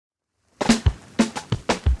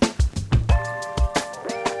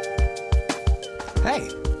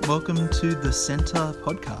Hey, welcome to the Centre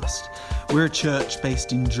podcast. We're a church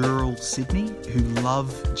based in Dural, Sydney, who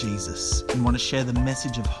love Jesus and want to share the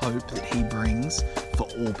message of hope that he brings for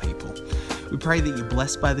all people. We pray that you're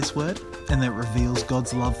blessed by this word and that it reveals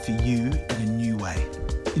God's love for you in a new way.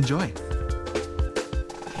 Enjoy.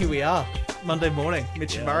 Here we are, Monday morning,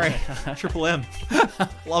 Mitch and Murray, Triple M.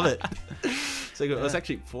 Love it. So it was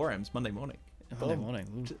actually 4 M's, Monday morning. Monday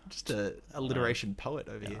morning. Just a alliteration poet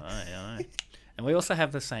over here. I know. And we also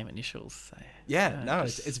have the same initials. So,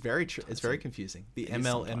 it's very true. It's very confusing. The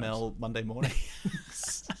ML Monday morning.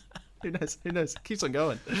 Who knows? Keeps on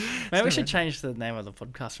going. Maybe we should change the name of the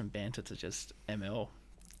podcast from Banter to just ML.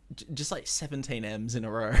 Just like 17 M's in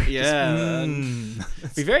a row. Yeah.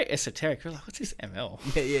 Be very esoteric. We're like, what's this ML?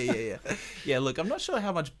 Yeah. Yeah, look, I'm not sure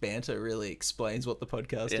how much banter really explains what the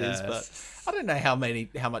podcast is, but I don't know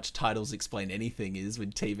how much titles explain anything is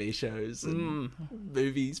with TV shows and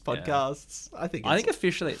movies, podcasts. Yeah. I think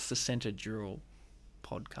officially it's the Centre Dural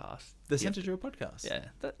podcast. The Centre Dural podcast.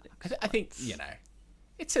 Yeah. I think,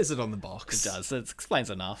 it says it on the box. It does. It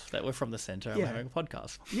explains enough that we're from the centre and we're having a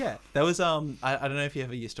podcast. Yeah. That was, I don't know if you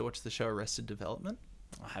ever used to watch the show Arrested Development.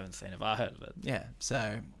 I haven't seen it, but I heard of it. Yeah.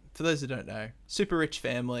 So, for those who don't know, super rich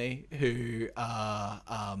family who are,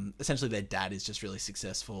 essentially their dad is just really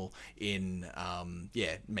successful in,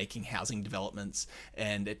 making housing developments.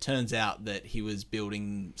 And it turns out that he was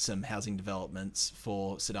building some housing developments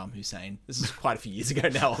for Saddam Hussein. This is quite a few years ago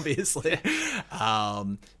now, obviously.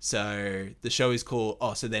 So the show is called,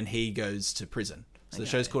 so then he goes to prison. So the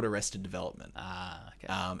show's called Arrested Development. Okay.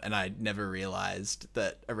 And I never realised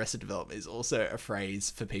that Arrested Development is also a phrase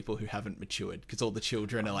for people who haven't matured, because all the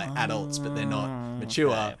children are like adults, but they're not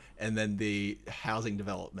mature. Okay. And then the housing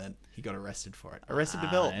development, he got arrested for it. Arrested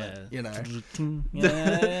Development,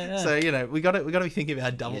 Yeah. So we got to be thinking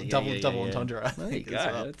about double entendre. There you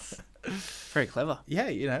go. It's very clever. Yeah,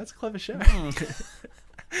 it's a clever show.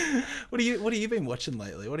 What have you been watching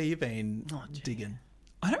lately? What have you been digging?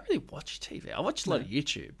 I don't really watch TV. I watch a lot of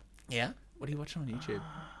YouTube. Yeah? What are you watching on YouTube?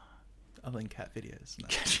 Other than cat videos. No,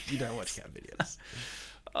 you don't watch cat videos.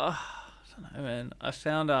 I don't know, man. I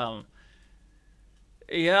found, I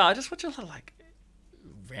just watch a lot of,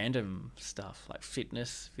 random stuff, like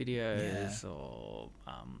fitness videos or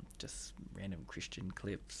just random Christian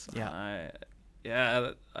clips. Yeah.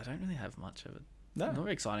 I don't really have much of it. No. Not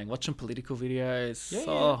very exciting. Watching political videos.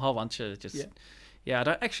 A whole bunch of just... Yeah, I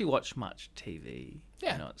don't actually watch much TV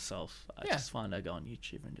itself. I just find I go on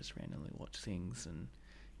YouTube and just randomly watch things and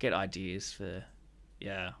get ideas for,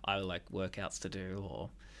 either workouts to do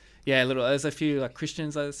or, there's a few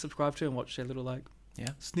Christians I subscribe to and watch their little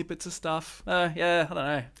snippets of stuff. I don't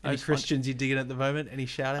know. Any Christians you're digging at the moment? Any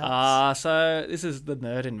shout outs? So this is the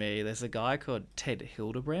nerd in me. There's a guy called Ted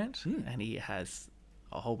Hildebrandt and he has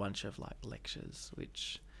a whole bunch of again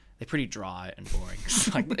they're pretty dry and boring.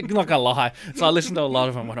 I'm not gonna lie. So I listen to a lot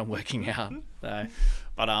of them when I'm working out. So,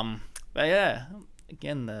 but yeah,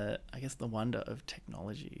 again, the wonder of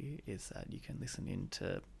technology is that you can listen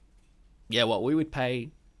into, what we would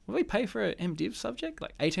pay. What we pay for an MDiv subject,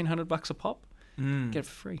 like $1,800 a pop, get it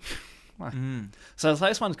for free. So the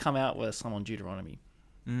latest one's come out was some on Deuteronomy.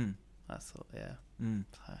 I thought,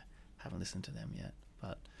 I haven't listened to them yet,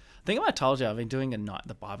 but. I think I might have told you I've been doing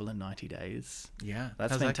the Bible in 90 days. Yeah.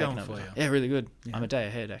 How's that going for you? Yeah, really good. Yeah. I'm a day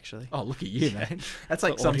ahead, actually. Oh, look at you, man. That's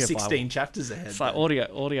like some 16 Bible. chapters ahead. It's like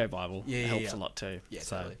audio Bible. It helps a lot too. Yeah,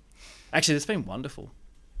 totally. Actually, it's been wonderful.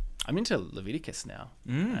 I'm into Leviticus now.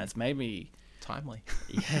 And it's made me... Timely.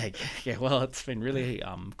 Well, it's been really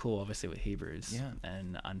cool, obviously, with Hebrews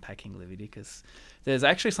and unpacking Leviticus. There's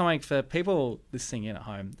actually something for people listening in at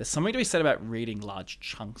home. There's something to be said about reading large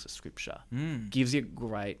chunks of scripture. Gives you a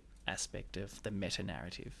great aspect of the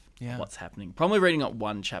meta-narrative, what's happening. Probably reading up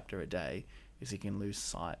one chapter a day is you can lose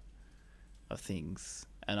sight of things.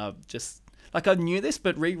 And I've just, I knew this,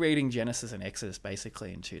 but rereading Genesis and Exodus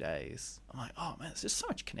basically in 2 days, I'm like, oh man, there's just so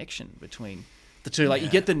much connection between the two. You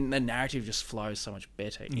get the narrative just flows so much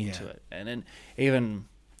better into it. And then even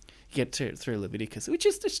you get through Leviticus, which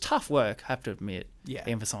is just tough work, I have to admit. Yeah.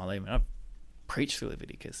 Even for someone like me. I've preached through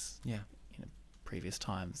Leviticus in previous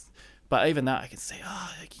times. But even that, I can see,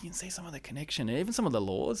 you can see some of the connection. And even some of the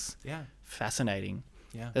laws. Yeah. Fascinating.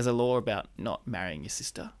 Yeah. There's a law about not marrying your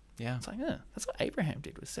sister. Yeah. It's like, that's what Abraham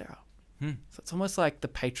did with Sarah. So it's almost like the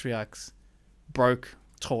patriarchs broke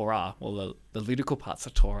Torah, or the Levitical parts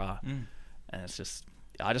of Torah. And it's just,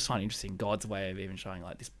 I just find it interesting, God's way of even showing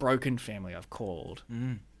this broken family I've called.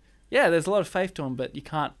 Yeah, there's a lot of faith to them, but you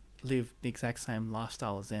can't live the exact same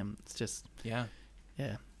lifestyle as them. It's just,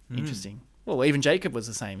 interesting. Well, even Jacob was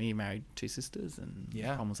the same. He married 2 sisters and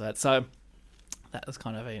problems with that. So that was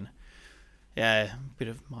kind of yeah, a bit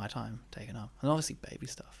of my time taken up. And obviously baby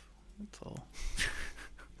stuff. That's all.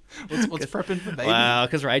 What's prepping for baby? Well,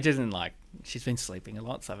 because Rach isn't she's been sleeping a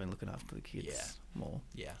lot, so I've been looking after the kids more.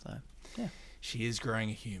 Yeah. So, yeah. She is growing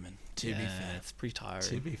a human, to be fair. It's pretty tiring.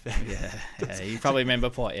 To be fair. Yeah. You probably remember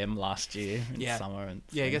poor M last year in summer. And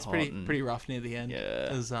it gets pretty rough near the end. Yeah.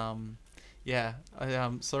 Because,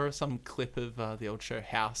 I saw some clip of the old show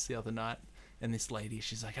House the other night. And this lady,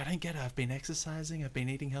 she's like, I don't get it. I've been exercising. I've been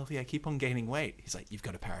eating healthy. I keep on gaining weight. He's like, you've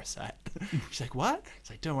got a parasite. She's like, what?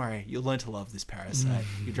 He's like, don't worry. You'll learn to love this parasite.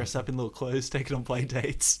 You dress up in little clothes, take it on play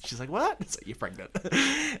dates. She's like, what? It's like, you're pregnant.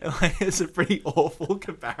 And it's a pretty awful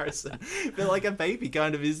comparison. But a baby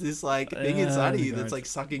kind of is this thing inside of you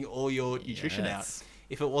that's sucking all your nutrition out.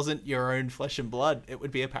 If it wasn't your own flesh and blood, it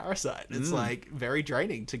would be a parasite. It's very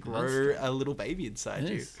draining to grow a little baby inside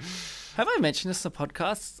you. Have I mentioned this in the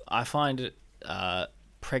podcast? I find it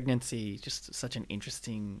pregnancy just such an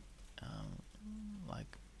interesting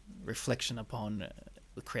reflection upon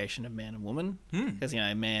the creation of man and woman, because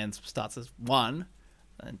man starts as one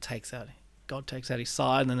and God takes out his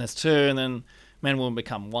side, and then there's two, and then man and woman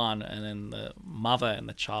become one, and then the mother and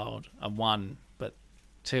the child are one but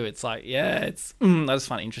two. It's it's I just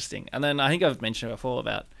find it interesting. And then I think I've mentioned before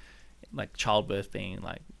about childbirth being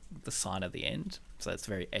the sign of the end. So it's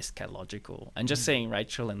very eschatological. And just seeing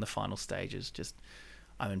Rachel in the final stages, just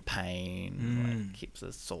I'm in pain, hips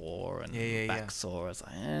are sore and back sore. It's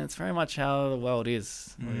it's very much how the world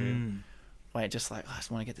is. I just want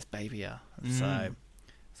to get this baby out. And so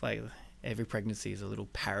it's every pregnancy is a little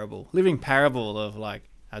living parable of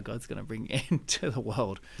how God's going to bring end to the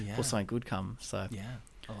world before something good comes. So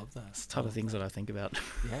I love that. It's the type of things that I think about.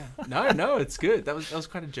 Yeah. No, it's good. That was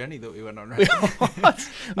quite a journey that we went on, right?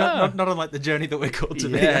 not unlike the journey that we're called to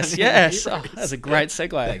be. Yes. Oh, that's a great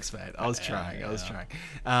segue. Thanks, mate. I was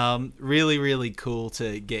trying. Really, really cool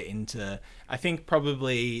to get into. I think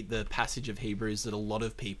probably the passage of Hebrews that a lot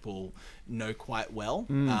of people know quite well,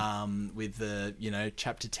 with the,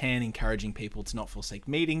 chapter 10, encouraging people to not forsake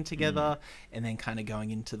meeting together, and then kind of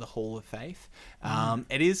going into the hall of faith.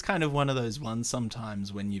 It is kind of one of those ones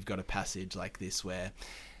sometimes when you've got a passage like this where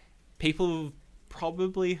people have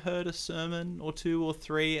probably heard a sermon or two or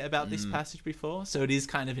three about this passage before. So it is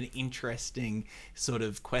kind of an interesting sort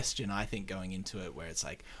of question, I think, going into it, where it's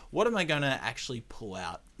what am I going to actually pull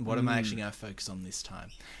out? What am I actually going to focus on this time?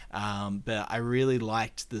 But I really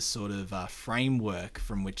liked the sort of framework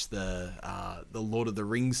from which the Lord of the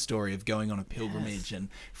Rings story of going on a pilgrimage and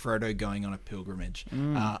Frodo going on a pilgrimage.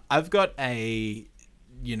 I've got a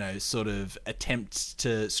sort of attempt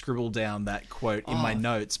to scribble down that quote in my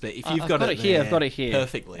notes, but if you've got it there, I've got it here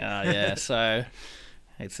perfectly. So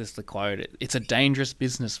it's just the quote. It's a dangerous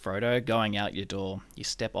business, Frodo, going out your door. You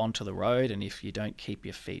step onto the road, and if you don't keep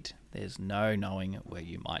your feet, there's no knowing where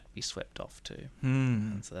you might be swept off to.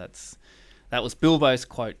 And so that was Bilbo's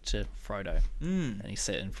quote to Frodo. And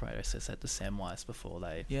Frodo says that to Samwise before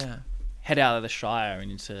they head out of the Shire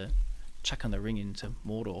and into chucking the ring into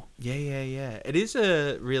Mordor. Yeah. It is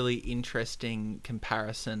a really interesting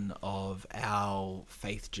comparison of our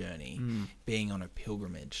faith journey being on a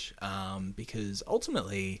pilgrimage, because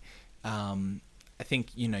ultimately, I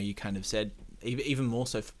think, you kind of said, even more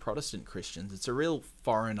so for Protestant Christians, it's a real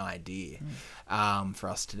foreign idea for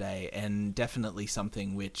us today, and definitely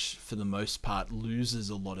something which, for the most part,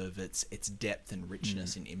 loses a lot of its depth and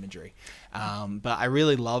richness in imagery. But I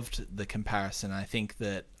really loved the comparison. I think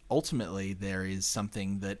that ultimately there is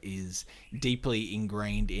something that is deeply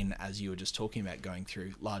ingrained in, as you were just talking about, going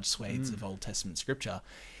through large swathes of Old Testament scripture,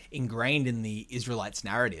 ingrained in the Israelites'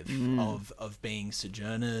 narrative of being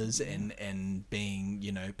sojourners and being,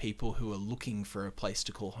 people who are looking for a place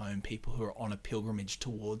to call home, people who are on a pilgrimage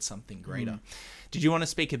towards something greater. Did you want to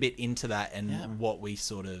speak a bit into that and what we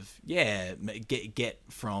sort of, get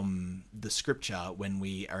from the scripture when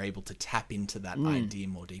we are able to tap into that idea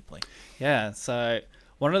more deeply? Yeah, so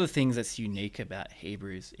one of the things that's unique about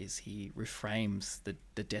Hebrews is he reframes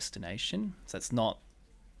the destination. So it's not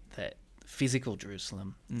the physical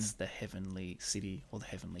Jerusalem, it's the heavenly city or the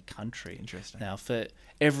heavenly country. Interesting. Now, for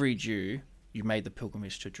every Jew, you made the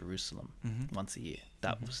pilgrimage to Jerusalem once a year.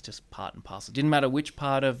 That was just part and parcel. It didn't matter which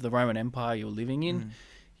part of the Roman Empire you're living in,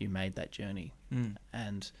 you made that journey.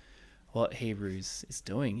 And what Hebrews is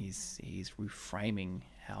doing is he's reframing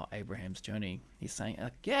how Abraham's journey. He's saying,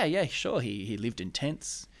 sure, he lived in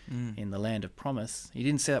tents in the land of promise. He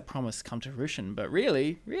didn't see that promise come to fruition, but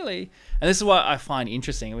really, and this is what I find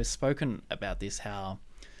interesting. We've spoken about this, how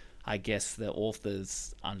I guess the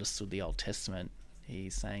authors understood the Old Testament.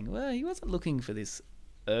 He's saying, well, he wasn't looking for this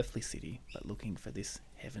earthly city, but looking for this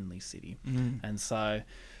heavenly city. And so,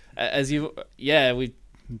 as we've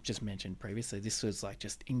just mentioned previously, this was like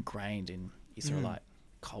just ingrained in Israelite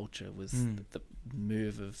culture, was the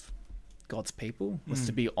move of God's people was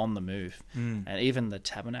to be on the move. And even the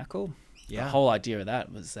tabernacle, the whole idea of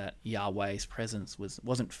that was that Yahweh's presence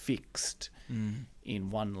wasn't fixed in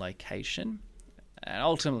one location. And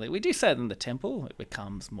ultimately, we do say that in the temple, it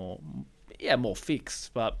becomes more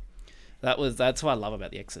fixed, but that's what I love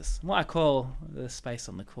about the Exodus. What I call the space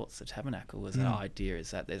on the courts, the tabernacle, was that idea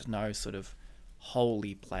is that there's no sort of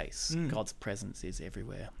holy place. God's presence is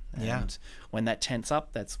everywhere. And when that tent's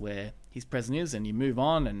up, that's where his presence is, and you move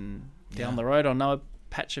on and down the road on another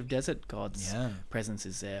patch of desert, God's presence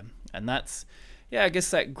is there. And that's, I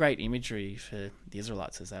guess that great imagery for the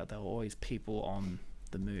Israelites is that they were always people on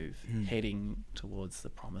the move, heading towards the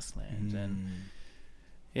promised land. And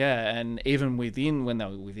and even when they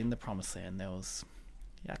were within the promised land, there was,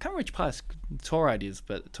 I can't remember which part of Torah it is,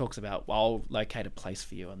 but it talks about, well, I'll locate a place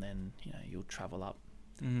for you, and then you'll travel up.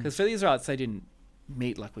 Because for the Israelites, they didn't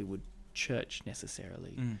meet like we would church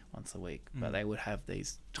necessarily once a week, but they would have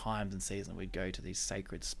these times and seasons. We'd go to these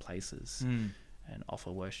sacred places and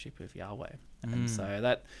offer worship of Yahweh. And so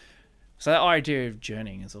that idea of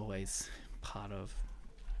journeying is always part of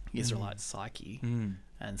Israelite psyche.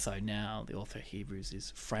 And so now the author of Hebrews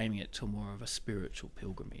is framing it to more of a spiritual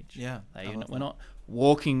pilgrimage. We're not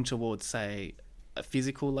walking towards, say, a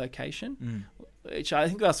physical location, which I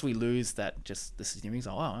think we lose that just the significance.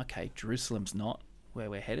 Okay, Jerusalem's not where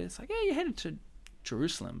we're headed. It's like, you're headed to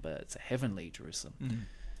Jerusalem, but it's a heavenly Jerusalem.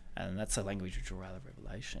 And that's the language we draw out of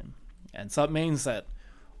Revelation. And so it means that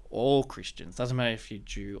all Christians, doesn't matter if you're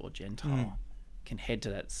Jew or Gentile, can head to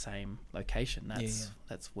that same location.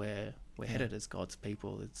 That's where we're headed as God's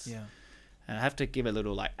people. And I have to give a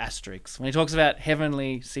little like asterisk when he talks about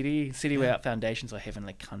heavenly city without foundations, or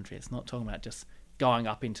heavenly country. It's not talking about just going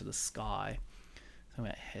up into the sky. It's talking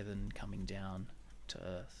about heaven coming down to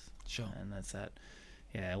earth. Sure. And that's that.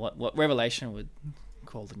 What Revelation would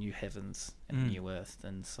call the new heavens and the new earth.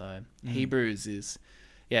 And so Hebrews is,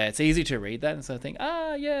 it's easy to read that and so think,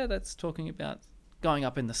 that's talking about going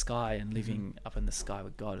up in the sky and living up in the sky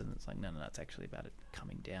with God. And it's like, no, it's actually about it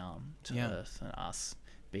coming down to earth and us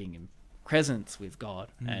being in presence with God.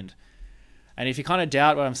 And if you kind of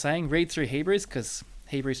doubt what I'm saying, read through Hebrews, because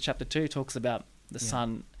Hebrews chapter 2 talks about the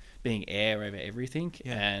Son being heir over everything.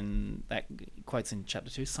 And that quotes in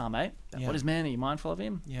chapter 2, Psalm 8, what is man? Are you mindful of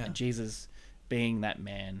him? And Jesus being that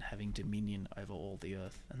man, having dominion over all the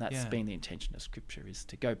earth. And that's been the intention of Scripture, is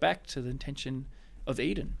to go back to the intention of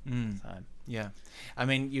Eden. I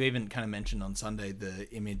mean, you even kind of mentioned on Sunday the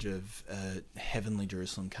image of heavenly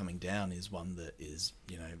Jerusalem coming down is one that is,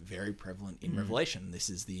 very prevalent in Revelation. This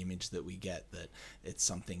is the image that we get, that it's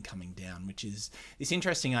something coming down, which is this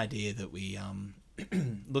interesting idea that we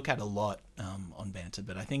look at a lot on Banter,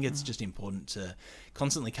 but I think it's just important to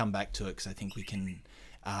constantly come back to it, because I think we can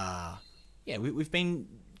we've been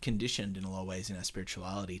conditioned in a lot of ways in our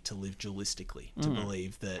spirituality to live dualistically, to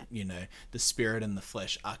believe that the spirit and the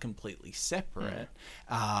flesh are completely separate,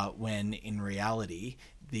 when in reality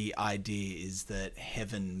the idea is that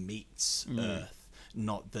heaven meets earth,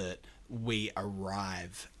 not that we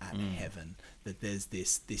arrive at heaven, that there's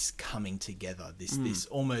this coming together, this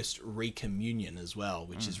almost recommunion as well,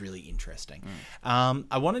 which is really interesting.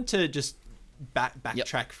 I wanted to just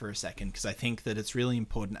backtrack for a second, because I think that it's really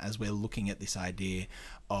important as we're looking at this idea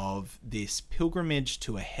of this pilgrimage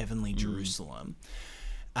to a heavenly Jerusalem,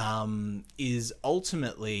 is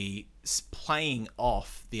ultimately playing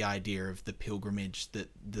off the idea of the pilgrimage that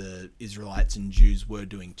the Israelites and Jews were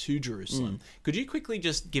doing to Jerusalem. Could you quickly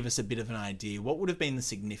just give us a bit of an idea? What would have been the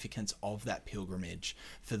significance of that pilgrimage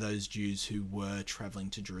for those Jews who were traveling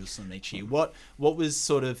to Jerusalem each year? What was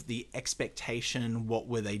sort of the expectation? What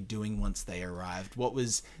were they doing once they arrived? What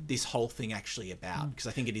was this whole thing actually about? Because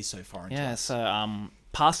I think it is so foreign to us. So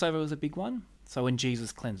Passover was a big one. So when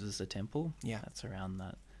Jesus cleanses the temple, that's around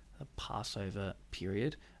the Passover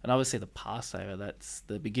period. And obviously the Passover, that's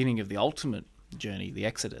the beginning of the ultimate journey, the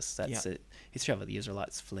Exodus. That's the history of the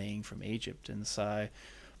Israelites fleeing from Egypt. And so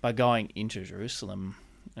by going into Jerusalem,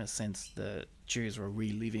 in a sense, the Jews were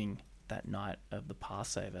reliving that night of the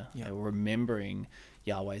Passover. They were remembering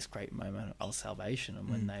Yahweh's great moment of salvation, and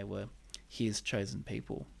when they were his chosen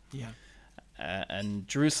people. And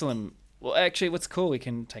Jerusalem, well, actually what's cool, we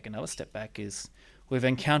can take another step back, is we've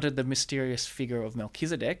encountered the mysterious figure of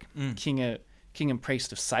Melchizedek, king and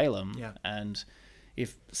priest of Salem. And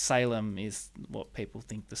if Salem is what people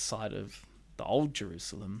think the site of the old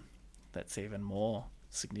Jerusalem, that's even more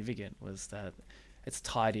significant, was that it's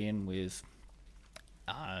tied in with,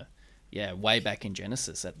 way back in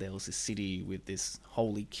Genesis, that there was this city with this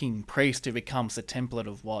holy king priest who becomes the template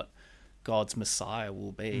of what God's Messiah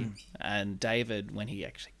will be. And David, when he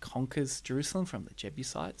actually conquers Jerusalem from the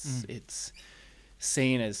Jebusites, it's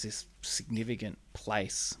seen as this significant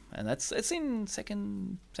place, and it's in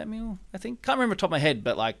 2 Samuel, I think. Can't remember off the top of my head,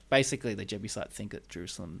 but like basically the Jebusites think that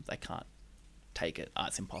Jerusalem, they can't take it.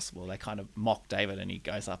 It's impossible. They kind of mock David, and he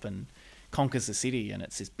goes up and conquers the city, and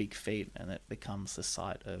it's this big feat, and it becomes the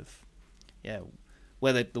site of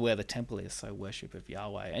where the temple is, so worship of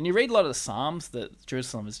Yahweh. And you read a lot of the Psalms that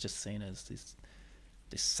Jerusalem is just seen as this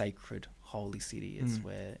sacred holy city. It's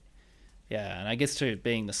where and I guess too,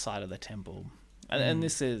 being the site of the temple. And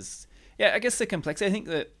this is, I guess the complexity. I think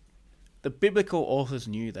that the biblical authors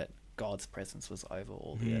knew that God's presence was over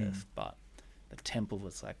all the earth, but the temple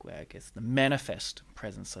was like where, I guess, the manifest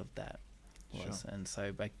presence of that was. Sure. And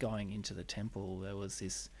so by going into the temple, there was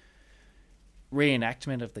this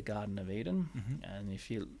reenactment of the Garden of Eden. And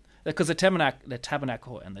because the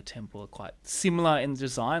tabernacle and the temple are quite similar in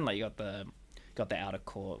design. Like you got the outer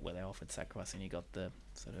court where they offered sacrifice, and you got the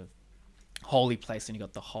sort of holy place, and you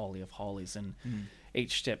got the Holy of Holies, and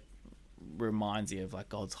each step reminds you of like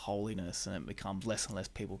God's holiness, and it becomes less and less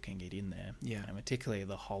people can get in there. And particularly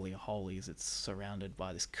the Holy of Holies, it's surrounded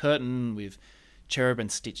by this curtain with cherubim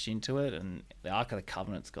stitched into it, and the Ark of the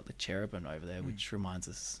Covenant's got the cherubim over there, which reminds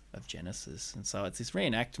us of Genesis. And so it's this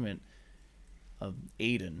reenactment of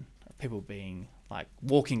Eden, of people being like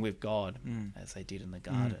walking with God as they did in the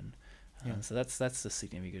garden. So that's the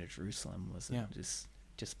significance of Jerusalem, was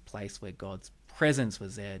just place where God's presence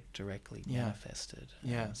was there directly manifested.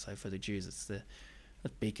 So for the Jews, it's the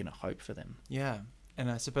beacon of hope for them. And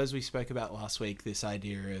I suppose we spoke about last week this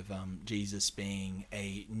idea of Jesus being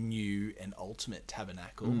a new and ultimate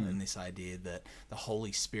tabernacle, and this idea that the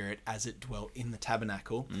Holy Spirit, as it dwelt in the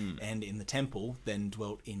tabernacle and in the temple, then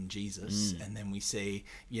dwelt in Jesus. And then we see,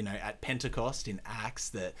 at Pentecost in Acts,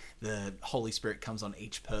 that the Holy Spirit comes on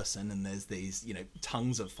each person, and there's these,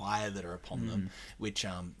 tongues of fire that are upon them, which,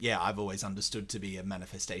 I've always understood to be a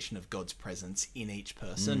manifestation of God's presence in each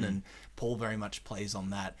person. And Paul very much plays on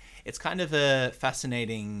that. It's kind of a fascinating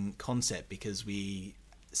concept, because we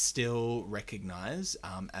still recognize,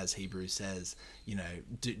 as Hebrews says,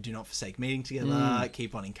 do not forsake meeting together,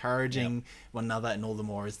 keep on encouraging one another, and all the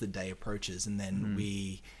more as the day approaches. And then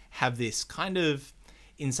we have this kind of,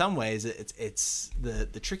 in some ways, it's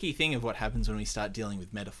the tricky thing of what happens when we start dealing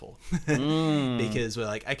with metaphor. Because we're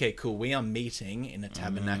like, okay, cool, we are meeting in a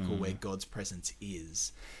tabernacle where God's presence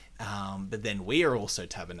is. But then we are also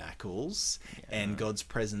tabernacles, and God's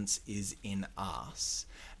presence is in us.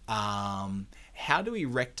 How do we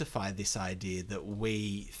rectify this idea that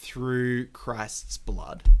we, through Christ's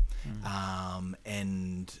blood,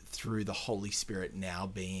 and through the Holy Spirit now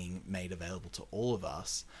being made available to all of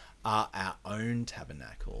us, are our own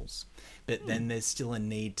tabernacles, but then there's still a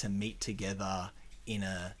need to meet together in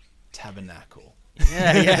a tabernacle?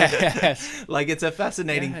 Like, it's a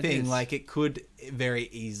fascinating thing. Like, it could very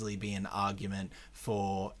easily be an argument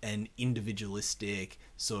for an individualistic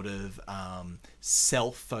sort of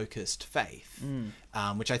self-focused faith,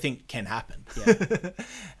 which I think can happen.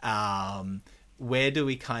 Where do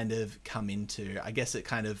we kind of come into? I guess it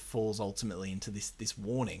kind of falls ultimately into this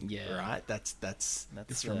warning, right? That's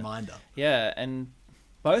this reminder. And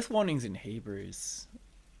both warnings in Hebrews,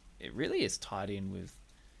 it really is tied in with,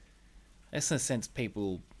 in a sense,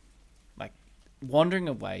 people like wandering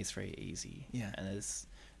away is very easy. And it's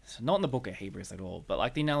not in the book of Hebrews at all, but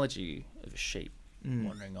like the analogy of a sheep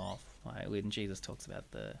wandering off, like when Jesus talks about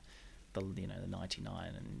the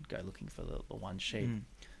 99 and go looking for the one sheep.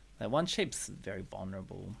 That one sheep's very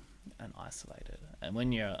vulnerable and isolated. And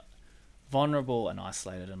when you're vulnerable and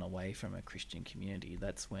isolated and away from a Christian community,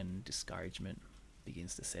 that's when discouragement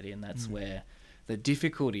begins to set in. That's where the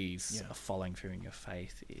difficulties of following through in your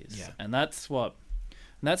faith is. And that's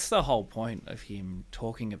the whole point of him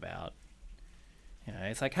talking about,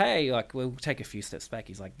 it's like, hey, like, we'll take a few steps back.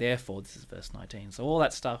 He's like, therefore, this is verse 19. So all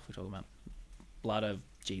that stuff we're talking about, blood of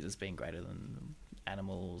Jesus being greater than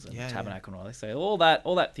animals and tabernacle and all this. So all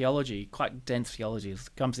that theology, quite dense theology,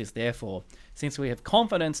 comes to this, therefore, since we have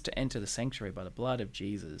confidence to enter the sanctuary by the blood of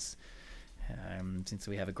Jesus, since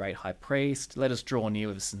we have a great high priest, let us draw near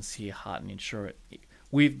with a sincere heart and ensure it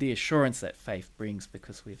with the assurance that faith brings,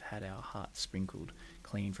 because we've had our hearts sprinkled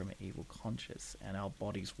clean from an evil conscience and our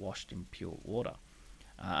bodies washed in pure water.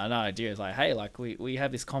 And our idea is like, hey, like we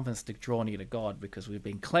have this confidence to draw near to God because we've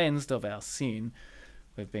been cleansed of our sin,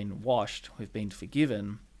 we've been washed, we've been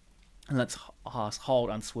forgiven, and let's hold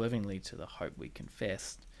unswervingly to the hope we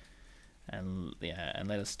confessed. And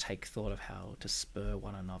let us take thought of how to spur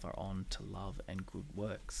one another on to love and good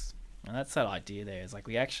works. And that's that idea there. Is like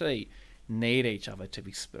we actually need each other to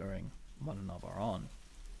be spurring one another on.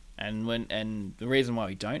 And the reason why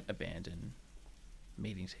we don't abandon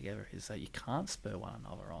meeting together is that you can't spur one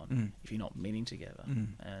another on if you're not meeting together.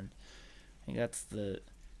 And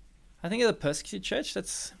I think of the persecuted church,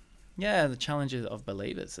 that's the challenges of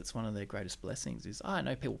believers. It's one of their greatest blessings is, I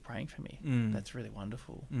know people praying for me. That's really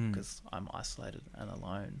wonderful because I'm isolated and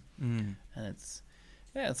alone. And it's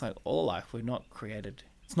like all life, we're not created.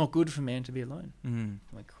 It's not good for man to be alone.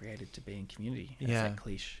 We're created to be in community. As that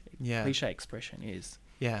cliche expression is.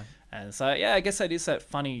 Yeah. And so, I guess that is that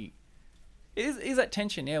funny, is that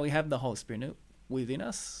tension. Yeah, we have the Holy Spirit within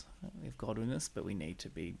us. We have God within us, but we need to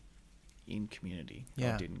be in community.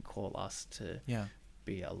 God didn't call us to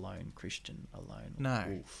be a lone Christian, a lone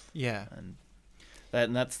wolf. Yeah.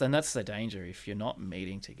 And that's the danger if you're not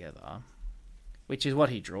meeting together, which is what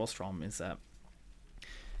he draws from, is that,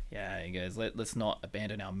 he goes, let's not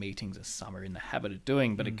abandon our meetings as some are in the habit of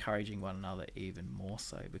doing, but encouraging one another even more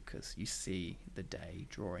so because you see the day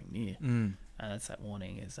drawing near. And that's that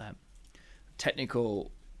warning, is that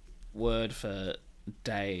technical word for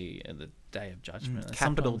day, the day of judgment.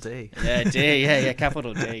 Capital D. Yeah, D. Yeah,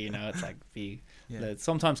 capital D. It's like it's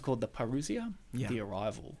sometimes called the parousia, the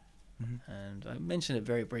arrival. And I mentioned it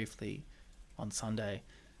very briefly on Sunday.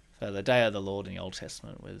 So the day of the Lord in the Old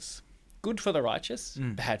Testament was good for the righteous,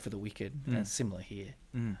 bad for the wicked, and it's similar here.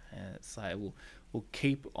 And it's like we'll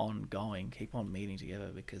keep on going, keep on meeting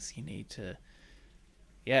together because you need to,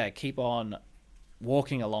 keep on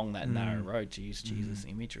walking along that narrow road, to use Jesus'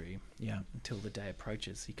 imagery, until the day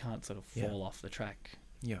approaches. You can't sort of fall off the track.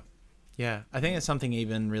 Yeah, I think there's something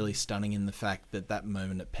even really stunning in the fact that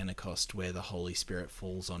moment at Pentecost where the Holy Spirit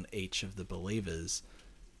falls on each of the believers,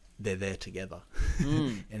 they're there together.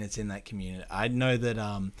 And it's in that community. I know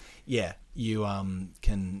that, you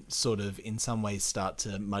can sort of in some ways start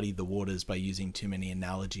to muddy the waters by using too many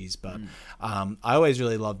analogies, but I always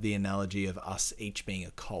really love the analogy of us each being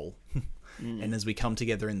a coal. And as we come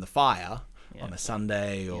together in the fire on a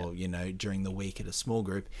Sunday or, during the week at a small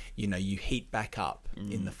group, you heat back up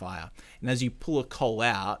in the fire. And as you pull a coal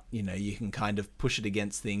out, you can kind of push it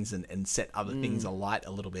against things and set other things alight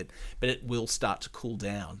a little bit, but it will start to cool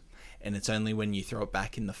down. And it's only when you throw it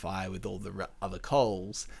back in the fire with all the other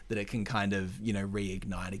coals that it can kind of,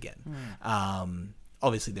 reignite again.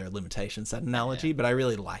 Obviously, there are limitations to that analogy, but I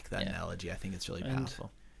really like that analogy. I think it's really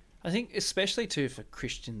powerful. I think especially too for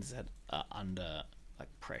Christians that are under like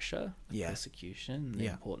pressure, persecution, the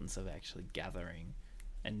importance of actually gathering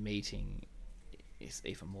and meeting is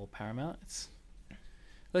even more paramount.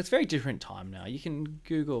 It's very different time now. You can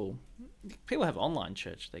Google, people have online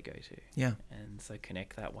church they go to, and so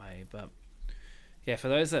connect that way. But for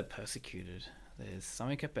those that are persecuted, there's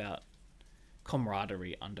something about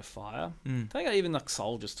camaraderie under fire. I think even like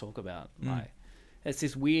soldiers talk about, like it's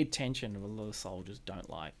this weird tension of a lot of soldiers don't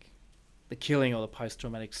like the killing or the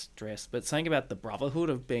post-traumatic stress, but something about the brotherhood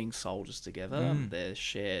of being soldiers together, their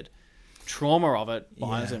shared trauma of it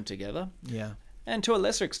binds them together. And to a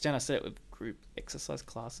lesser extent, I said it with group exercise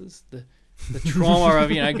classes, the trauma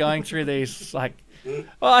of, going through these, like,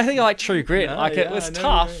 well, I think I like True Grit. It was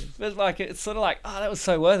tough, but like, it's sort of like, that was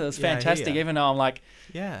so worth it. It was fantastic. Even though I'm like,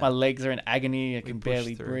 my legs are in agony, I can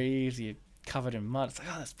barely breathe, you're covered in mud. It's like,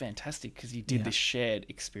 that's fantastic because you did this shared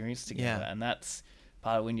experience together. And that's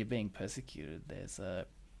part of when you're being persecuted. There's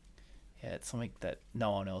it's something that no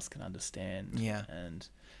one else can understand. And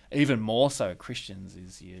even more so Christians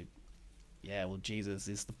is Jesus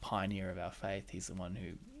is the pioneer of our faith. He's the one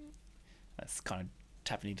who, that's kind of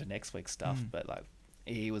tapping into next week's stuff, but like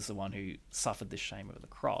he was the one who suffered the shame of the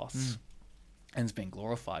cross and has been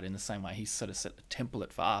glorified in the same way. He sort of set the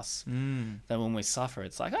template for us that when we suffer,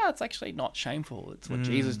 it's like, it's actually not shameful. It's what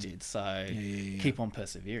Jesus did. So keep on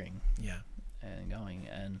persevering. And going.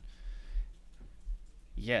 And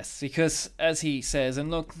yes, because as he says,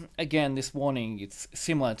 and look, again, this warning, it's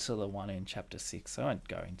similar to the one in chapter 6. So I won't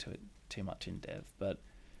go into it too much in depth, but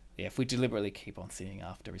if we deliberately keep on sinning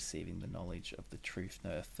after receiving the knowledge of the truth,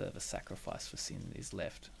 no further sacrifice for sin is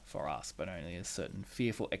left for us, but only a certain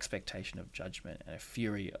fearful expectation of judgment and a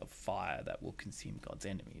fury of fire that will consume God's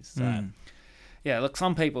enemies. So, look,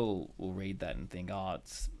 some people will read that and think,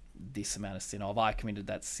 it's this amount of sin, I committed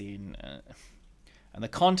that sin. And the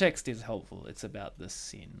context is helpful. It's about the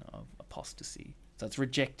sin of apostasy. So it's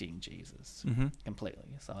rejecting Jesus completely.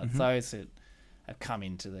 So it's those that have come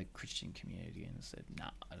into the Christian community and said,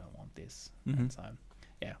 I don't want this. And so,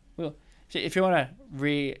 well, if you want to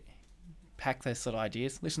repack those sort of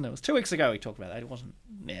ideas, listen, it was 2 weeks ago we talked about that. It wasn't,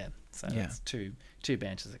 it's two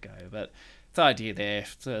banters ago. But the idea there,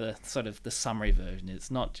 so sort of the summary version,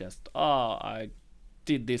 it's not just, I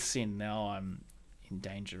did this sin, now I'm in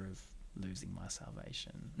danger of losing my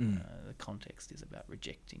salvation. The context is about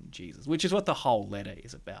rejecting Jesus, which is what the whole letter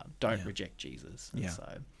is about. Don't reject Jesus. And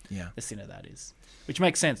so the sin of that is, which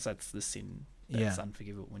makes sense. That's the sin that's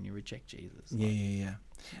unforgivable when you reject Jesus. You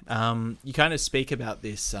kind of speak about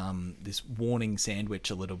this this warning sandwich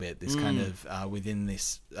a little bit, this kind of within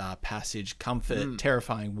this passage, comfort,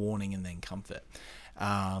 terrifying warning, and then comfort.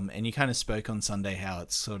 And you kind of spoke on Sunday how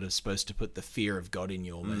it's sort of supposed to put the fear of God in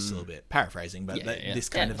you almost a little bit, paraphrasing, but this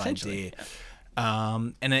kind of idea.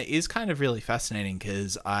 And it is kind of really fascinating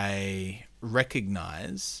because I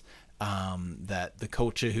recognize that the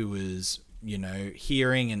culture who was,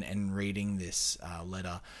 hearing and reading this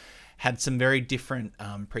letter had some very different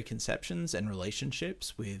preconceptions and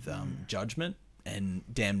relationships with judgment and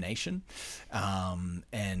damnation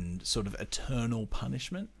and sort of eternal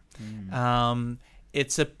punishment.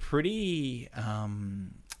 It's a pretty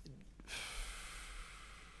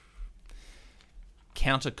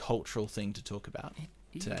countercultural thing to talk about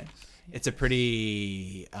today. It's a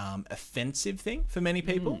pretty offensive thing for many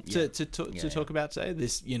people to talk about today.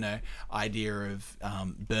 This, idea of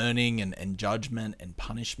burning and judgment and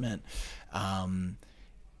punishment.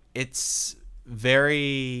 It's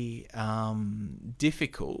very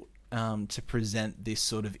difficult to present this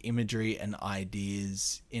sort of imagery and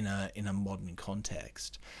ideas in a modern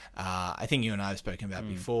context. I think you and I have spoken about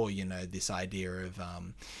before, this idea of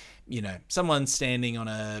someone standing on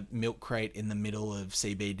a milk crate in the middle of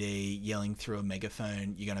CBD yelling through a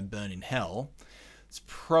megaphone, "You're going to burn in hell." It's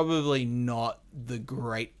probably not the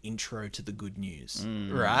great intro to the good news,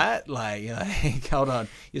 right? Like, hold on,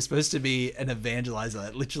 you're supposed to be an evangelizer.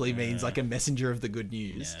 It literally means like a messenger of the good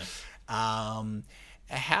news.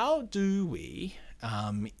 How do we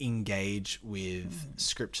engage with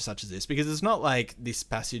scripture such as this? Because it's not like this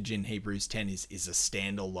passage in Hebrews 10 is a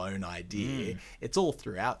standalone idea. It's all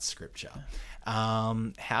throughout scripture.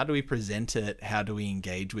 How do we present it? How do we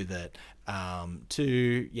engage with it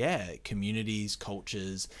to communities,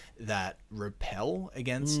 cultures that repel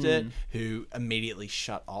against it, who immediately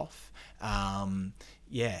shut off? How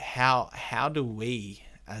do we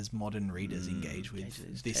as modern readers engage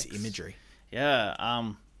with this text. Imagery?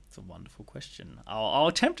 It's a wonderful question. I'll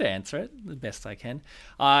attempt to answer it the best I can.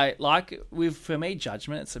 For me,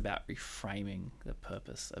 judgment, it's about reframing the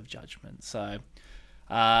purpose of judgment. So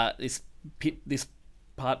this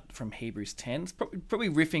part from Hebrews 10 is probably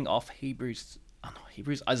riffing off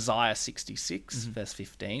Isaiah 66 verse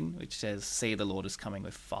 15, which says, "See, the Lord is coming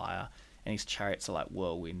with fire, and his chariots are like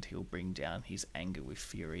whirlwind. He'll bring down his anger with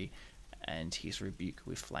fury, and his rebuke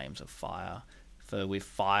with flames of fire. For with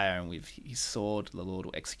fire and with his sword, the Lord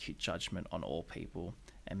will execute judgment on all people,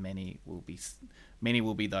 and many will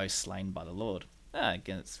be those slain by the Lord."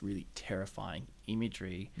 Again, it's really terrifying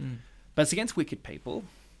imagery, but it's against wicked people,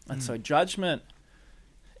 and so judgment.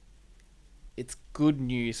 It's good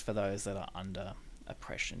news for those that are under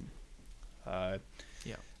oppression.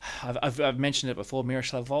 I've mentioned it before.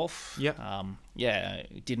 Miroslav Volf,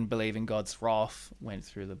 didn't believe in God's wrath, went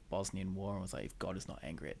through the Bosnian War and was like, if God is not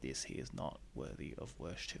angry at this, he is not worthy of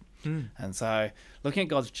worship. And so looking at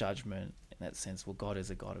God's judgment in that sense, well, God is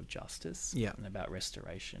a God of justice and about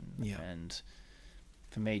restoration. And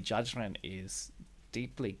for me, judgment is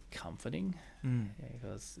deeply comforting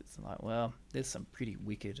because it's like, well, there's some pretty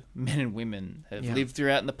wicked men and women who have lived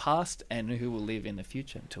throughout in the past and who will live in the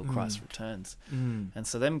future until Christ returns. And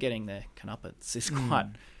so them getting their comeuppance is quite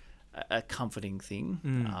a comforting thing.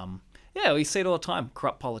 We see it all the time.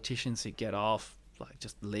 Corrupt politicians who get off like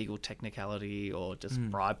just legal technicality or just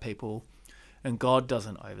bribe people, and God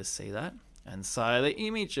doesn't oversee that. And so the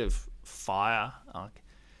image of fire,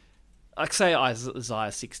 like say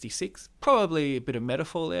Isaiah 66, probably a bit of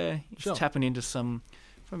metaphor there. Just tapping into some,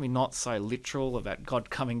 probably not so literal about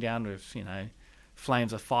God coming down with,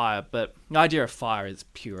 flames of fire, but the idea of fire is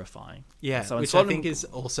purifying. So which I think is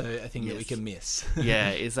also a thing that we can miss.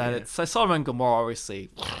 Is that it's so Sodom and Gomorrah,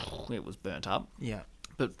 obviously, it was burnt up.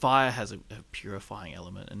 But fire has a purifying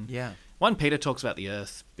element. And 1 Peter talks about the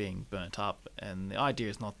earth being burnt up, and the idea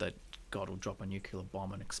is not that God will drop a nuclear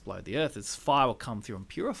bomb and explode the earth. It's fire will come through and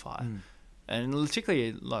purify. And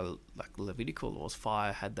particularly like Levitical laws,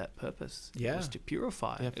 fire had that purpose. It was to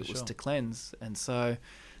purify. It was to cleanse. And so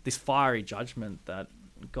this fiery judgment that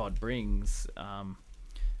God brings,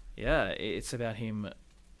 it's about him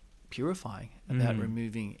purifying, about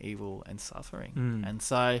removing evil and suffering. And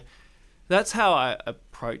so that's how I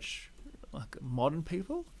approach like modern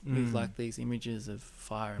people with like these images of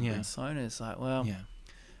fire and brimstone. It's like, well...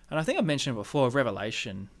 And I think I've mentioned it before,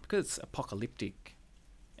 Revelation, because it's apocalyptic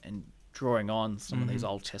and drawing on some of these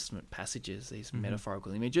Old Testament passages, these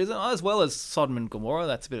metaphorical images, as well as Sodom and Gomorrah.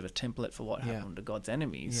 That's a bit of a template for what happened to God's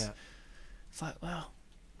enemies. It's like, well,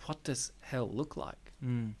 what does hell look like?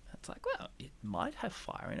 It's like, well, it might have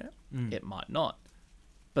fire in it. It might not.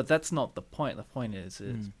 But that's not the point. The point is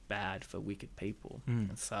it's bad for wicked people.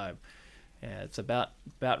 And so, yeah, it's about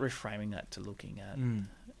reframing that to looking at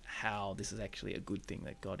how this is actually a good thing,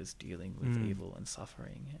 that God is dealing with evil and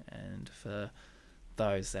suffering. And for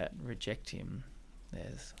those that reject him,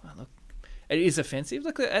 there's, well, look, it is offensive.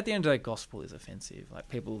 Look, at the end of the gospel is offensive. Like,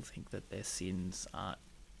 people think that their sins aren't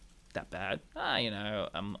that bad.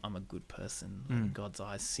 I'm a good person. In God's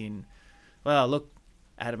eyes, sin. Well, look,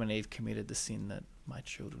 Adam and Eve committed the sin that my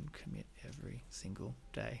children commit every single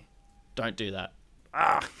day. Don't do that.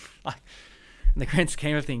 Like, in the grand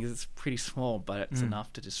scheme of things, it's pretty small, but it's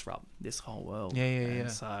enough to disrupt this whole world. Yeah.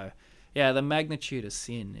 So, yeah, the magnitude of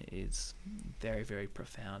sin is very, very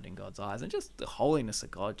profound in God's eyes, and just the holiness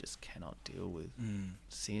of God just cannot deal with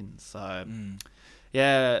sin. So,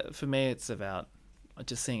 yeah, for me, it's about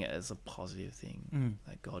just seeing it as a positive thing,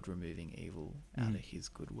 like God removing evil out of his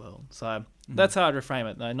good world. So that's how I'd reframe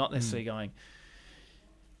it, though, not necessarily going,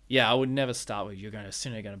 I would never start with you're going to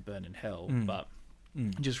sin, you're going to burn in hell, but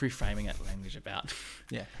just reframing that language about,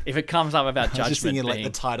 if it comes up about judgment, just thinking like the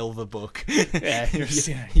title of a book.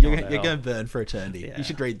 You're going to burn for eternity. Yeah. You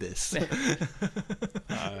should read this.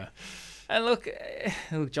 And look,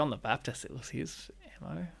 John the Baptist, it was his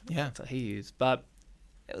MO. Yeah. That's what he used. But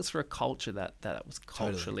it was for a culture that was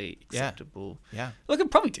culturally acceptable. Yeah. Look, it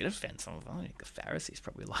probably did offend some of them. I think the Pharisees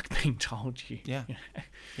probably like being told you. Yeah. You know?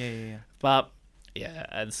 Yeah. But yeah,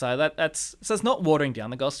 and so that's it's not watering down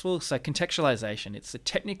the gospel. So contextualization, it's a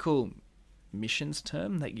technical missions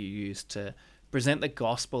term that you use to present the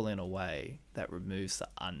gospel in a way that removes the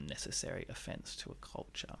unnecessary offense to a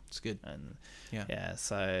culture. It's good. And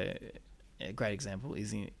so a great example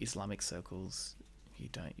is in Islamic circles, you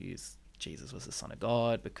don't use Jesus was the Son of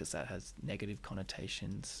God because that has negative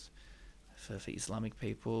connotations for Islamic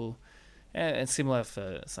people. And similar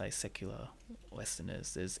for, say, secular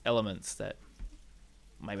Westerners. There's elements that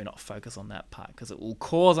maybe not focus on that part because it will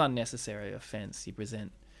cause unnecessary offense. You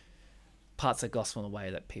present parts of the gospel in a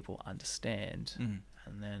way that people understand.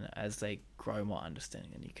 And then as they grow more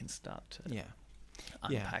understanding, then you can start to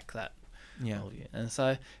unpack that. Worldview. And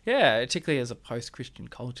so, particularly as a post-Christian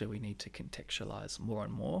culture, we need to contextualize more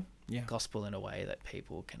and more gospel in a way that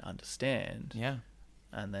people can understand. Yeah.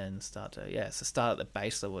 And then start at the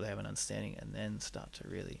base level, they have an understanding, and then start to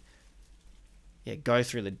really go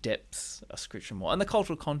through the depths of Scripture more and the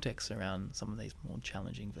cultural context around some of these more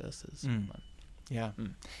challenging verses.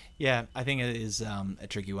 Yeah, I think it is a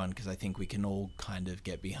tricky one because I think we can all kind of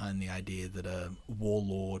get behind the idea that a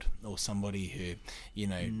warlord or somebody who,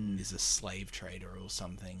 is a slave trader or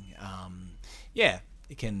something,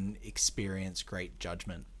 it can experience great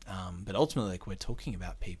judgment. But ultimately, like, we're talking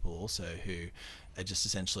about people also who are just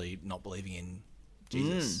essentially not believing in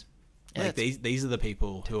Jesus. Like, these are the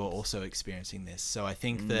people who are also experiencing this. So I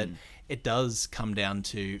think that it does come down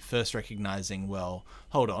to first recognizing, well,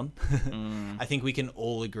 hold on. I think we can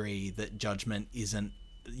all agree that judgment isn't,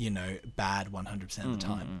 bad 100% of the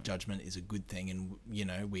time. Judgment is a good thing. And,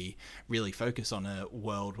 we really focus on a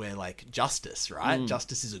world where, like, justice, right?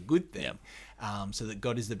 Justice is a good thing. So that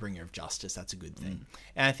God is the bringer of justice, that's a good thing.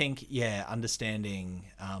 And I think, understanding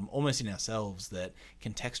almost in ourselves that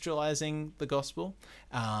contextualizing the gospel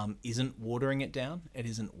isn't watering it down. It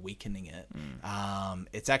isn't weakening it.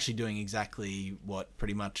 It's actually doing exactly what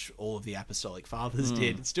pretty much all of the apostolic fathers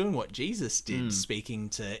did. It's doing what Jesus did, speaking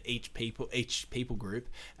to each people group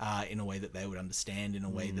in a way that they would understand, in a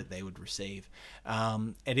way that they would receive.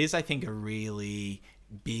 It is, I think, a really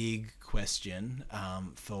big question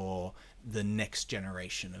for the next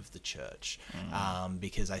generation of the church,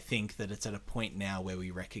 because I think that it's at a point now where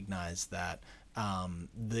we recognize that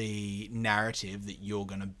the narrative that you're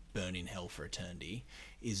going to burn in hell for eternity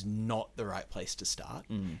is not the right place to start.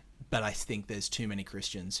 But I think there's too many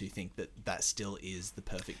Christians who think that that still is the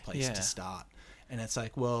perfect place to start. And it's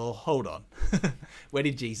like, well, hold on. Where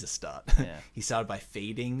did Jesus start? He started by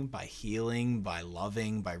feeding, by healing, by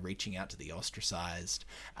loving, by reaching out to the ostracized,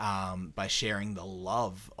 by sharing the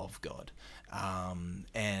love of God.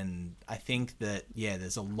 And I think that,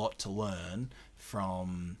 there's a lot to learn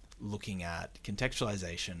from looking at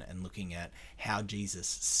contextualization and looking at how Jesus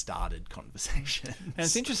started conversations. And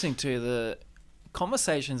it's interesting too, the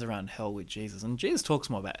conversations around hell with Jesus, and Jesus talks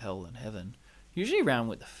more about hell than heaven, usually around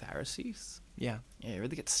with the Pharisees. It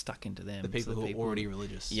really gets stuck into them. The people who are already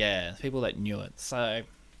religious. Yeah, the people that knew it. So,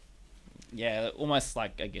 almost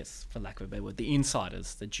like, I guess, for lack of a better word, the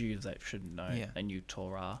insiders, the Jews that shouldn't know a new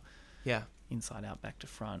Torah. Inside out, back to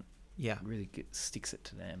front. Really sticks it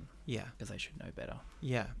to them. Because they should know better.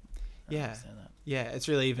 Yeah. Yeah, it's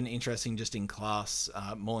really even interesting just in class.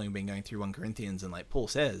 Morning, we've been going through 1 Corinthians, and like Paul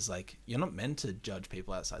says, like, you're not meant to judge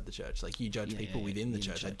people outside the church. Like, you judge people within the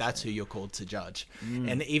church. Like, that's who you're called to judge.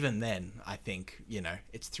 And even then, I think,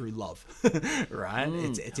 it's through love, right?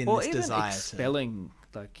 It's in this desire expelling,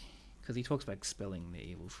 because he talks about expelling the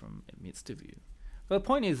evil from amidst of you. But the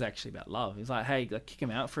point is actually about love. He's like, hey, kick them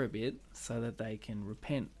out for a bit so that they can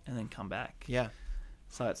repent and then come back. Yeah.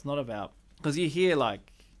 So it's not about, because you hear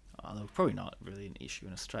probably not really an issue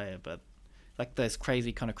in Australia, but like those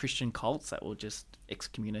crazy kind of Christian cults that will just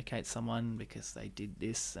excommunicate someone because they did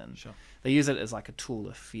this, and they use it as like a tool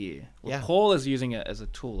of fear. Well, Paul is using it as a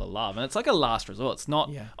tool of love, and it's like a last resort. It's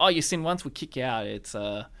not, you sin once, we kick you out. It's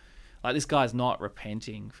like this guy's not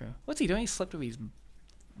repenting from, what's he doing? He slept with his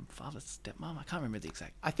father's stepmom. I can't remember the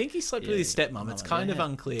exact. I think he slept with his stepmom. It's kind of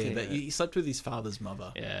unclear, but he slept with his father's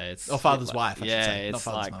mother. Yeah, or father's wife. I should say. It's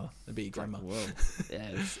not father's mother. It'd be grandma.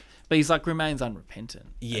 But he's remains unrepentant.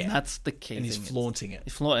 Yeah, and that's the key. And he's flaunting it.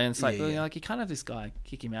 He's flaunting. And it's like you can't have this guy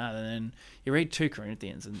kick him out, and then you read 2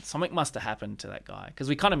 Corinthians, and something must have happened to that guy, because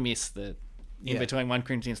we kind of miss the in between 1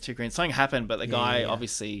 Corinthians, 2 Corinthians. Something happened, but the guy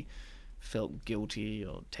obviously felt guilty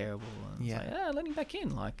or terrible, and it's like, let him back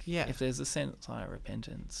in. If there's a sense of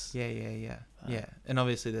repentance. And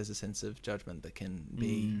obviously there's a sense of judgment that can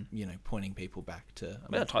be, pointing people back to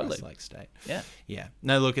a Christ-like state. Yeah.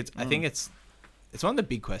 No, look, I think it's one of the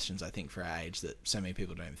big questions, I think, for our age that so many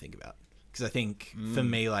people don't even think about. Because I think for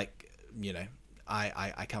me,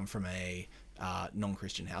 I come from a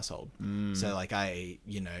non-Christian household. So I,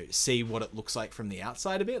 see what it looks like from the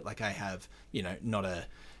outside of it. I have, not a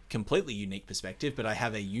completely unique perspective, but I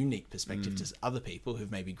have a unique perspective to other people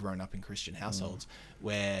who've maybe grown up in Christian households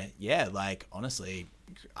where, honestly,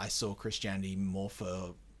 I saw Christianity more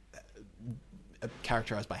for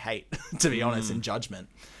characterized by hate, to be honest, and judgment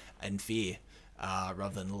and fear,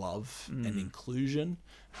 rather than love and inclusion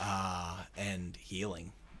and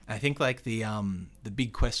healing. I think the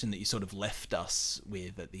big question that you sort of left us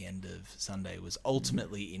with at the end of Sunday was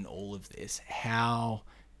ultimately in all of this, how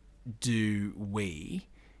do we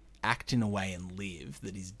act in a way and live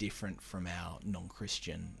that is different from our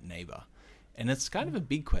non-Christian neighbor? And it's kind of a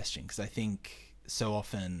big question, because I think so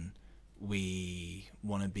often we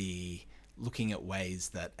want to be looking at ways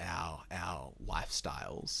that our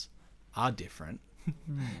lifestyles are different,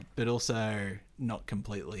 but also not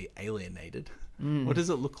completely alienated. What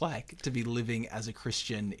does it look like to be living as a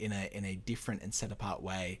Christian in a different and set apart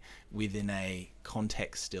way within a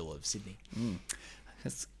context still of Sydney?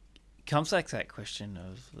 It comes back to that question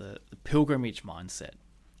of the pilgrimage mindset.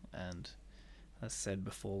 And as I said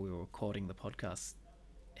before we were recording the podcast,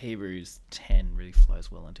 Hebrews 10 really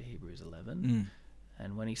flows well into Hebrews 11.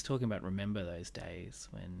 And when he's talking about remember those days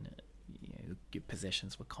when your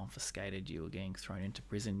possessions were confiscated, you were getting thrown into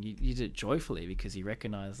prison, you did it joyfully because you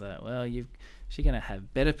recognize that, well, you're going to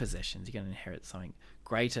have better possessions. You're going to inherit something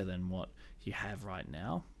greater than what you have right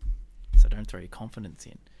now. So don't throw your confidence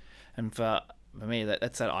in. And for me,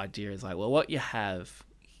 that's that idea is what you have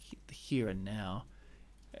here and now,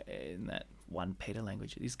 in that 1 Peter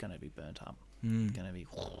language, is going to be burnt up. It's going to be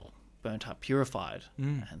burnt up, purified,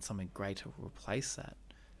 and something greater will replace that.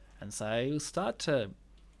 And so you'll start to...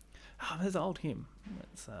 there's an old hymn.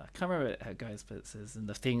 I can't remember how it goes, but it says, and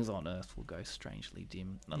the things on earth will go strangely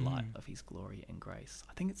dim in the light of his glory and grace.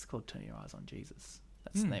 I think it's called Turn Your Eyes on Jesus.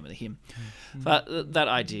 That's the name of the hymn. But that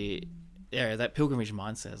idea, that pilgrimage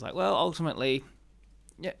mindset is ultimately,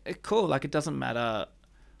 cool. It doesn't matter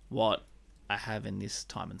what I have in this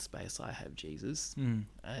time and space. I have Jesus.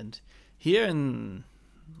 And here in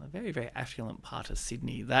a very, very affluent part of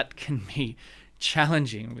Sydney, that can be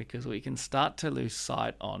challenging because we can start to lose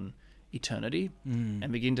sight on eternity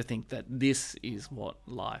and begin to think that this is what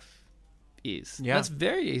life is. That's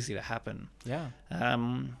very easy to happen. I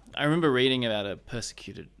remember reading about a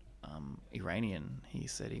persecuted Iranian. He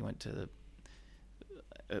said he went to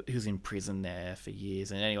he was in prison there for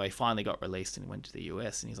years, and anyway finally got released and went to the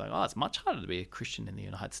US, and he's like, it's much harder to be a Christian in the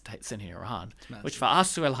United States than in Iran, which for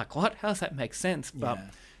us we're like, what? How does that make sense? But he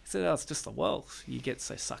said, it's just the wealth. You get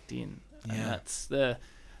so sucked in. And I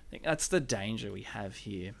think that's the danger we have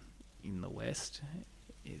here in the West,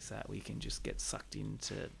 is that we can just get sucked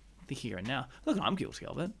into the here and now. Look, I'm guilty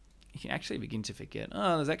of it. You can actually begin to forget,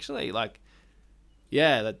 there's actually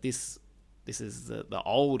that this is the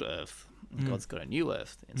old earth. God's got a new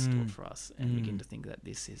earth in store for us, and begin to think that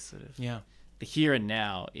this is sort of the here and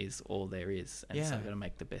now is all there is, and so we've got to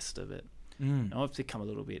make the best of it. And I've become a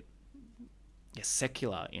little bit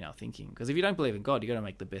secular in our thinking, because if you don't believe in God, you got to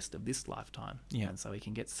make the best of this lifetime, and so we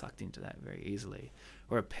can get sucked into that very easily.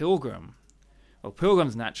 Or a pilgrim, Well,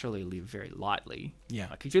 pilgrims naturally live very lightly. Yeah.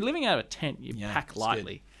 Like if you're living out of a tent, you Yeah, pack it's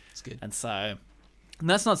lightly. It's good. And so, and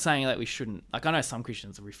that's not saying that we shouldn't. Like I know some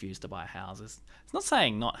Christians refuse to buy houses. It's not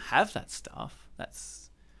saying not have that stuff.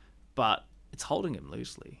 But it's holding them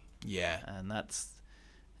loosely. Yeah. And that's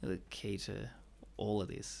the key to all of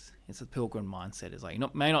this. It's the pilgrim mindset. Is like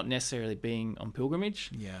may not necessarily being on pilgrimage.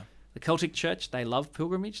 Yeah. The Celtic Church, they love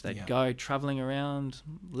pilgrimage. They Yeah. go traveling around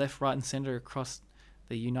left, right, and centre across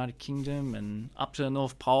the United Kingdom and up to the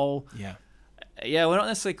North Pole. Yeah. Yeah, we're not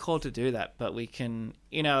necessarily called to do that, but we can,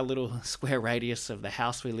 in our little square radius of the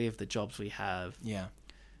house we live, the jobs we have, Yeah.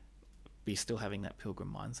 be still having that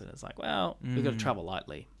pilgrim mindset. It's like, well, we've got to travel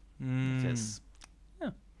lightly because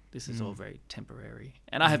this is all very temporary.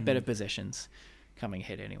 And I have better possessions coming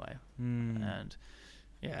ahead anyway. And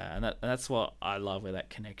yeah, and that's what I love with that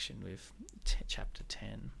connection with chapter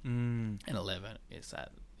 10 and 11 is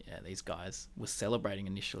that, these guys were celebrating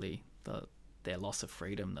initially their loss of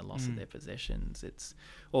freedom, the loss of their possessions. It's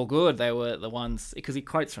all good. They were the ones, because he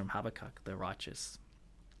quotes from Habakkuk, the righteous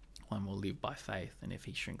one will live by faith, and if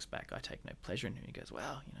he shrinks back, I take no pleasure in him. He goes,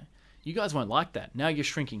 well, you guys weren't like that. Now you're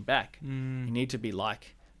shrinking back. You need to be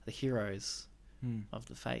like the heroes of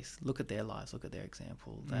the faith. Look at their lives. Look at their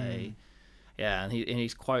example. And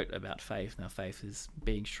his quote about faith. Now, faith is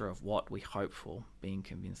being sure of what we hope for, being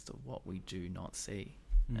convinced of what we do not see.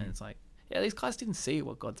 And it's like, these guys didn't see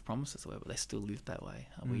what God's promises were, but they still lived that way.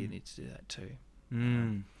 And we need to do that too.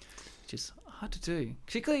 Which is hard to do,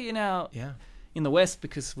 particularly in the West,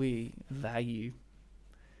 because we value,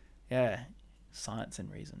 science and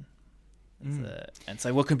reason. And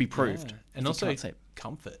so what can be proved. And also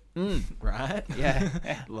comfort, right?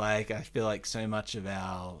 Yeah. Like, I feel like so much of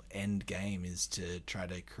our end game is to try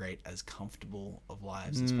to create as comfortable of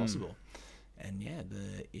lives as possible. And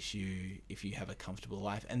the issue, if you have a comfortable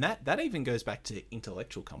life, and that even goes back to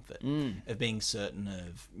intellectual comfort, of being certain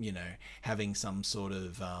of, having some sort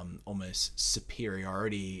of almost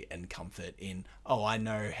superiority and comfort in, I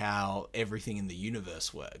know how everything in the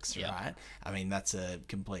universe works, right? I mean, that's a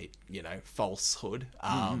complete, falsehood.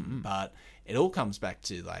 But it all comes back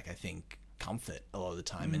to, like, I think, comfort a lot of the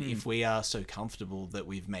time. And if we are so comfortable that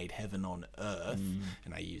we've made heaven on earth,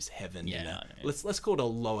 and I use heaven let's call it a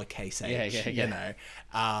lowercase h,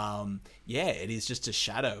 it is just a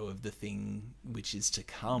shadow of the thing which is to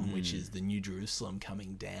come, which is the New Jerusalem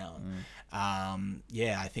coming down.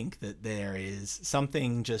 I think that there is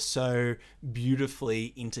something just so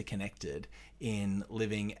beautifully interconnected in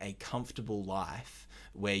living a comfortable life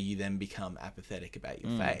where you then become apathetic about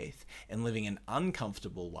your faith, and living an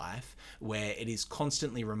uncomfortable life where it is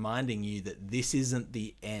constantly reminding you that this isn't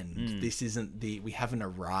the end. This isn't we haven't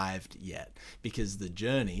arrived yet, because the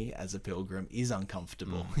journey as a pilgrim is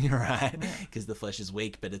uncomfortable, right? Because the flesh is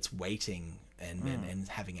weak, but it's waiting and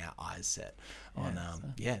having our eyes set on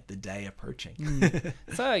the day approaching.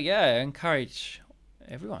 So encourage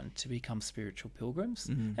everyone to become spiritual pilgrims,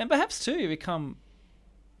 and perhaps too become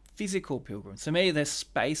physical pilgrims. For me, there's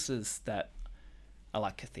spaces that are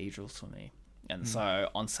like cathedrals for me. And so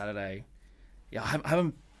on Saturday, I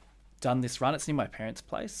haven't done this run. It's near my parents'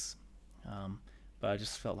 place. But I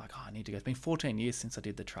just felt like, I need to go. It's been 14 years since I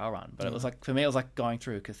did the trail run. But it was like, for me, it was like going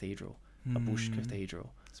through a cathedral, a bush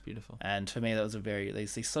cathedral. It's beautiful. And for me, that was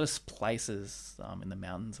these sort of places in the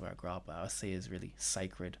mountains where I grew up, I see as really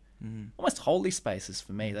sacred, almost holy spaces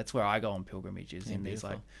for me. That's where I go on pilgrimages, in these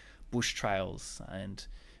like bush trails, and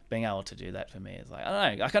being able to do that for me is like, I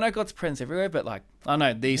don't know, like I know God's presence everywhere, but like, I don't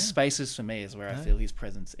know, these spaces for me is where I feel his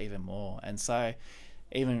presence even more. And so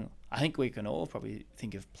even, I think we can all probably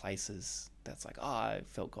think of places that's like, I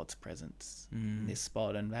felt God's presence in this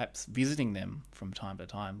spot, and perhaps visiting them from time to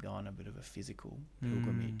time, go on a bit of a physical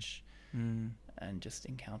pilgrimage and just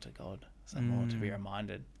encounter God some more, to be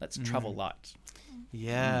reminded. Let's travel light.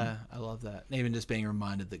 I love that. Even just being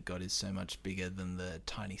reminded that God is so much bigger than the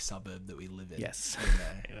tiny suburb that we live in. Yes.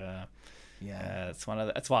 That's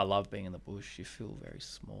why I love being in the bush. You feel very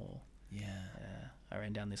small. I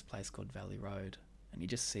ran down this place called Valley Road, and you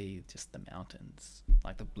just see just the mountains,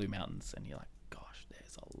 like the Blue Mountains, and you're like, gosh,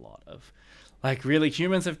 there's a lot of, like, really,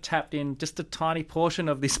 humans have tapped in just a tiny portion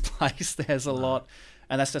of this place. There's a lot,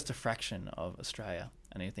 and that's just a fraction of Australia.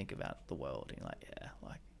 And you think about the world, and you're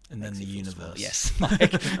like, and then the universe. Small. Yes,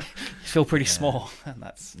 like, you feel pretty small, and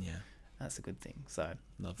that's a good thing. So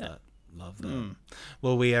love that.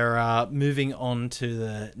 Well, we are moving on to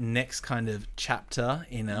the next kind of chapter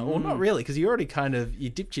in well, not really, because you already you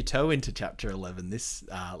dipped your toe into chapter 11 this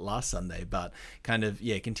last Sunday, but kind of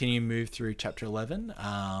continue to move through chapter 11.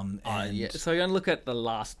 So you're going to look at the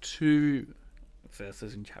last two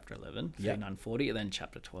verses in chapter 11, 39 and 40, and then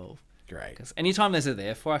chapter 12. Great. Because anytime there's a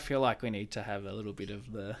therefore, I feel like we need to have a little bit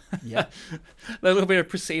of the Yeah. a little bit of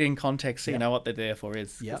preceding context so you Yeah. know what the therefore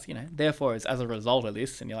is. Yeah. 'Cause, therefore is as a result of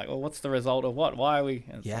this, and you're like, well, what's the result of what? Why are we?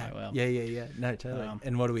 And it's Yeah. like, well, Yeah. No, totally.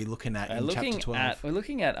 And what are we looking at in chapter 12? We're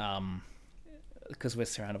looking at because we're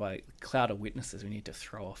surrounded by a cloud of witnesses, we need to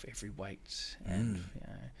throw off every weight and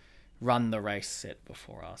run the race set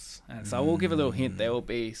before us. And so we'll give a little hint. There will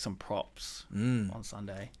be some props on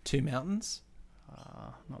Sunday. 2 mountains?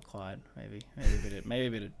 Not quite. Maybe a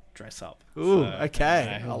bit of dress up. Ooh, So,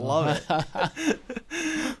 okay. I love it.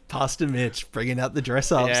 Pastor Mitch bringing out the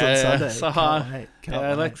dress ups on Sunday. So, Can't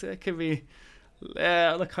wait. like, it could be.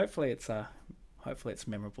 Look, hopefully it's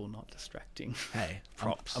memorable, not distracting. Hey,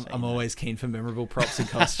 props. I'm always keen for memorable props and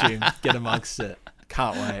costume. Get amongst it.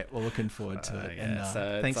 Can't wait. We're looking forward to it. And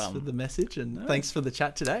so thanks for the message and thanks for the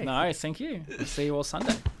chat today. No, thank you. We'll see you all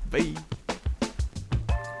Sunday. Bye.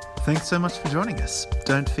 Thanks so much for joining us.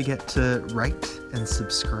 Don't forget to rate and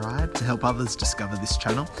subscribe to help others discover this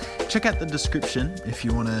channel. Check out the description if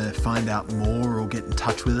you want to find out more or get in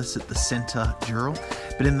touch with us at the Centre Dural.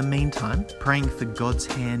 But in the meantime, praying for God's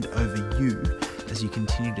hand over you as you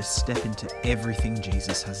continue to step into everything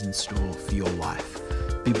Jesus has in store for your life.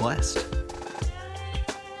 Be blessed.